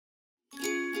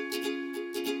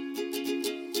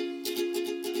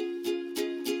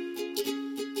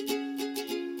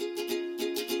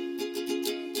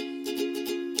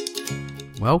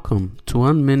Welcome to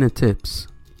 1 Minute Tips.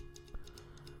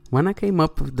 When I came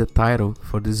up with the title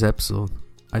for this episode,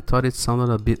 I thought it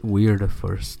sounded a bit weird at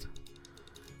first.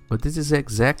 But this is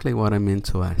exactly what I meant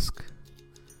to ask.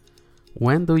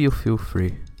 When do you feel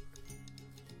free?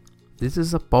 This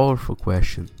is a powerful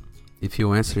question, if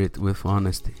you answer it with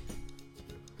honesty.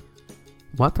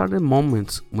 What are the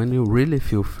moments when you really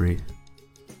feel free?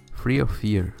 Free of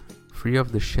fear, free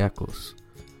of the shackles,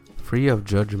 free of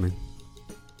judgment.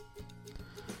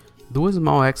 Do a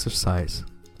small exercise.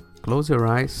 Close your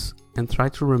eyes and try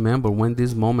to remember when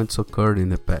these moments occurred in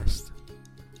the past.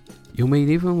 You may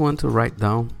even want to write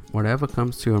down whatever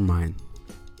comes to your mind.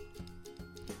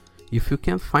 If you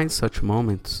can't find such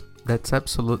moments, that's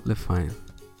absolutely fine.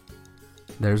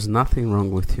 There's nothing wrong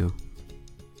with you.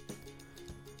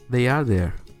 They are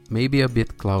there, maybe a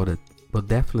bit clouded, but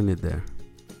definitely there.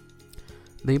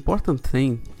 The important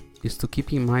thing is to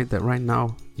keep in mind that right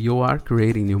now you are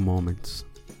creating new moments.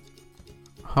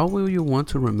 How will you want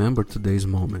to remember today's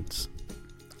moments?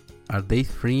 Are they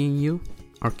freeing you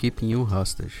or keeping you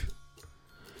hostage?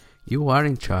 You are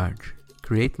in charge.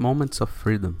 Create moments of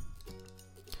freedom.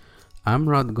 I'm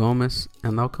Rod Gomez,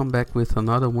 and I'll come back with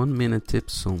another 1 minute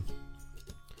tip soon.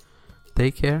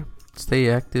 Take care, stay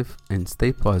active, and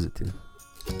stay positive.